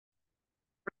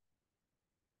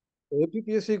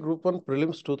APPSC Group 1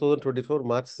 Prelims 2024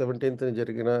 March 17th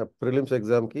జరిగిన prelims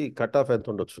ఎగ్జామ్కి cut off ఎంత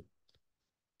ఉండొచ్చు?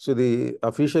 సో ఇది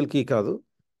అఫీషియల్ కీ కాదు.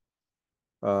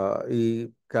 ఈ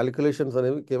క్యాలిక్యులేషన్స్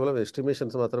అనేవి కేవలం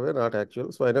ఎస్టిమేషన్స్ మాత్రమే, not actual.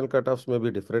 Final cut offs may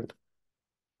be different.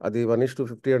 అది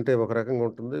 1:50 అంటే ఒక రకంగా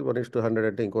ఉంటుంది, 1:100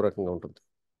 అంటే ఇంకో రకంగా ఉంటుంది.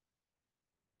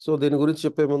 సో దీని గురించి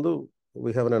చెప్పే ముందు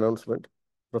we have an announcement.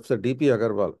 Professor DP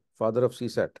Agarwal, father of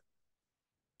CSAT,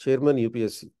 chairman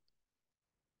UPSC,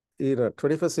 ఈయన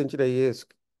 21st century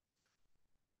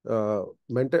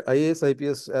IAS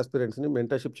IPS ఆస్పిరెంట్స్ని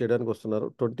mentorship చేయడానికి వస్తున్నారు.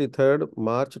 23rd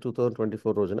March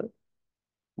 2024 రోజున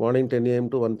మార్నింగ్ 10 AM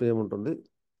to 1 PM ఉంటుంది.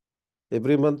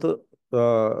 ఎవ్రీ మంత్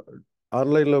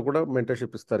ఆన్లైన్లో కూడా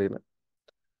మెంటర్షిప్ ఇస్తారు ఈయన.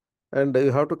 And you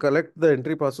have to collect the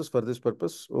entry passes for this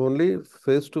purpose. Only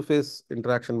face to face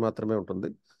interaction మాత్రమే ఉంటుంది.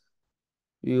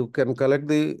 You can collect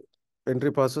the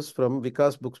entry passes from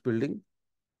Vikas books building.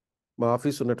 మా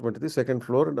office ఉన్నటువంటిది 2nd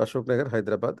floor Ashok Nagar,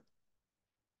 Hyderabad.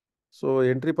 So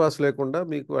entry pass లేకుండా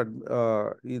మీకు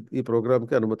ఈ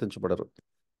ప్రోగ్రామ్కి అనుమతించబడరు.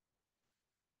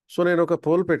 So నేను ఒక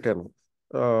పోల్ పెట్టాను,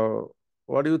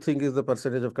 what you think is the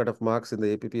percentage of cut off marks in the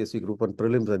APSC group 1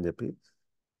 prelims అని చెప్పి.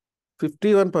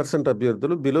 51%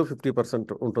 అభ్యర్థులు బిలో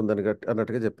 50% ఉంటుందని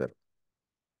అన్నట్టుగా చెప్పారు.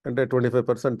 అంటే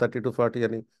 25% 30 to 40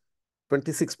 అని,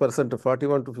 26%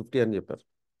 41 to 50 అని చెప్పారు.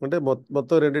 అంటే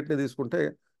మొత్తం రెండింటిని తీసుకుంటే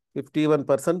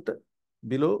 51%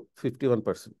 బిలో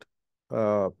 51%,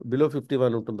 బిలో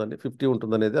 51 ఉంటుందని, 50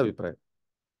 ఉంటుందనేది అభిప్రాయం.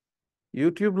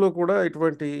 యూట్యూబ్లో కూడా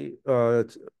ఇటువంటి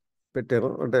పెట్టాను,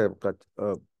 అంటే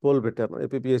పోల్ పెట్టాను,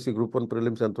 ఏపీఎస్సీ గ్రూప్ 1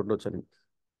 ప్రిలిమ్స్ ఎంత ఉండొచ్చు అని.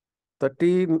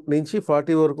 30 నుంచి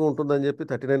 40 వరకు ఉంటుందని చెప్పి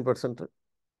 39%,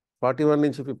 41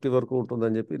 నుంచి 50 వరకు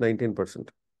ఉంటుందని చెప్పి 19%.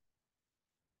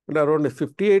 అంటే అరౌండ్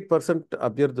 58%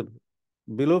 అభ్యర్థులు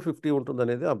బిలో 50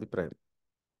 ఉంటుందనేది అభిప్రాయం.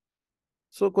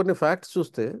 సో కొన్ని ఫ్యాక్ట్స్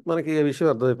చూస్తే మనకి ఈ విషయం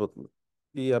అర్థమైపోతుంది.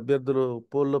 ఈ అభ్యర్థులు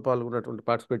పోల్లో పాల్గొన్నటువంటి,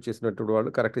 పార్టిసిపేట్ చేసినటువంటి వాళ్ళు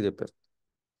కరెక్ట్గా చెప్పారు.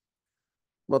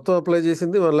 మొత్తం అప్లై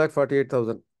చేసింది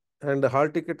 1,48,000 అండ్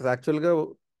హాల్ టికెట్ యాక్చువల్గా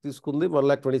తీసుకుంది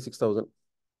 1,26,000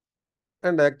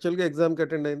 అండ్ యాక్చువల్గా ఎగ్జామ్కి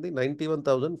అటెండ్ అయింది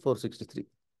 91,463.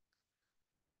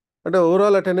 అంటే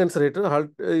ఓవరాల్ అటెండెన్స్ రేటు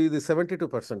ఇది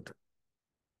 72%.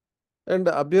 అండ్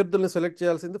అభ్యర్థుల్ని సెలెక్ట్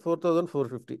చేయాల్సింది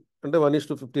 4,450, అంటే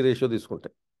 1:50 రేషియో తీసుకుంటే.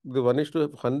 ఇది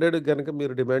 1:100 కనుక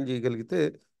మీరు డిమాండ్ చేయగలిగితే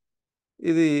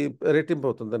ఇది రెట్టింపు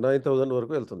అవుతుంది, 9,000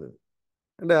 వరకు వెళ్తుంది.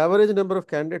 అంటే average number of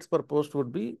candidates per post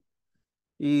would be,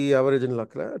 ఈ యావరేజ్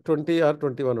లెక్కల 20 or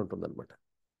 21 ఉంటుందన్నమాట.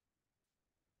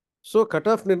 సో కట్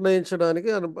ఆఫ్ నిర్ణయించడానికి,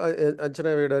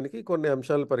 అంచనా వేయడానికి కొన్ని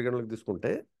అంశాలు పరిగణలోకి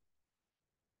తీసుకుంటే,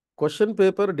 question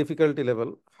paper difficulty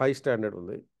level high standard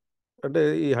ఉంది. అంటే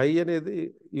ఈ హై అనేది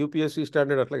యూపీఎస్సీ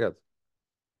స్టాండర్డ్ అట్లా కాదు.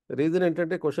 రీజన్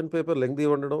ఏంటంటే క్వశ్చన్ పేపర్ లెంగ్తీ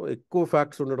ఉండడం, ఎక్కువ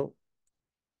ఫ్యాక్ట్స్ ఉండడం,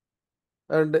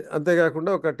 అండ్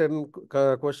అంతేకాకుండా ఒక 10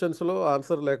 క్వశ్చన్స్లో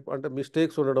ఆన్సర్ అంటే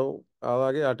మిస్టేక్స్ ఉండడం,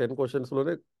 అలాగే ఆ 10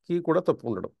 క్వశ్చన్స్లోనే కీ కూడా తప్పు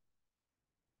ఉండడం.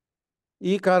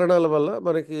 ఈ కారణాల వల్ల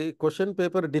మనకి క్వశ్చన్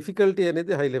పేపర్ డిఫికల్టీ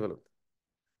అనేది హై లెవెల్ ఉంది.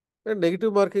 అండ్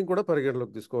నెగిటివ్ మార్కింగ్ కూడా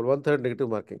పరిగణలోకి తీసుకోవాలి, 1/3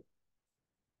 నెగిటివ్ మార్కింగ్.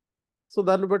 సో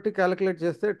దాన్ని బట్టి క్యాలిక్యులేట్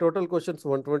చేస్తే total questions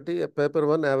 120, paper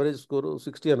 1 average score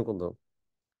 60 అనుకుందాం.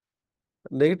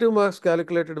 Negative marks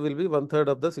calculated will be 1/3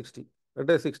 of the 60.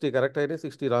 అంటే 60 కరెక్ట్ అయినాయి,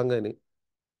 60 రాంగ్ అయినాయి.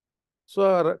 సో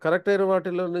కరెక్ట్ అయిన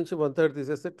వాటిలో నుంచి 1/3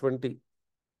 తీసేస్తే 20.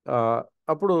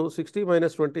 అప్పుడు 60 -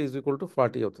 20 =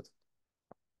 40 అవుతుంది.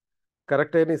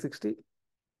 కరెక్ట్ అయిన 60,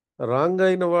 రాంగ్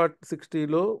అయిన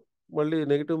 60లో మళ్ళీ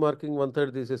నెగిటివ్ మార్కింగ్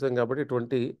 1/3 తీసేసాం కాబట్టి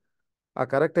 20, ఆ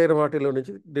కరెక్ట్ అయిన వాటిలో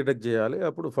నుంచి డిడక్ట్ చేయాలి,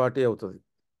 అప్పుడు 40 అవుతుంది.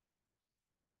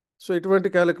 సో ఇటువంటి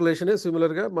క్యాలిక్యులేషనే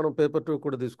సిమిలర్గా మనం పేపర్ 2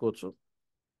 కూడా తీసుకోవచ్చు.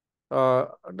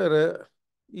 అంటే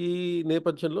ఈ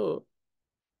నేపథ్యంలో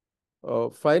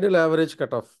final average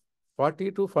cut off 40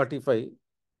 to 45,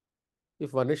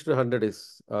 if 1:100 is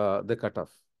the cut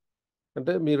off.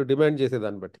 అంటే మీరు డిమాండ్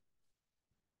చేసేదాన్ని బట్టి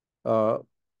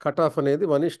కట్ ఆఫ్ అనేది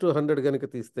 1:100 కనుక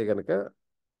తీస్తే కనుక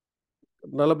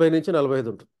 40 నుంచి 45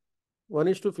 ఉంటుంది.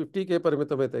 1:50కే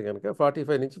పరిమితం అయితే కనుక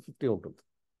 45 నుంచి 50 ఉంటుంది.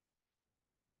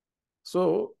 సో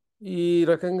ఈ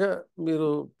రకంగా మీరు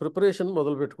ప్రిపరేషన్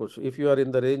మొదలు పెట్టుకోవచ్చు if you are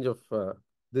in the range of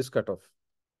this cut off.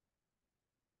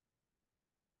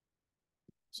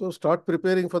 So start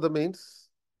preparing for the mains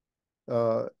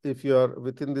if you are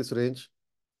with in this range.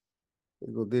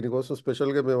 దీనికోసం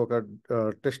స్పెషల్గా మేము ఒక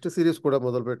టెస్ట్ సిరీస్ కూడా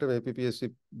మొదలుపెట్టాం, APSC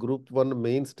group 1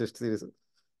 mains test series.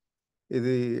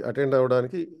 ఇది attend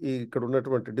అవ్వడానికి ఇక్కడ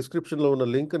ఉన్నటువంటి డిస్క్రిప్షన్లో ఉన్న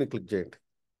లింక్ని క్లిక్ చేయండి.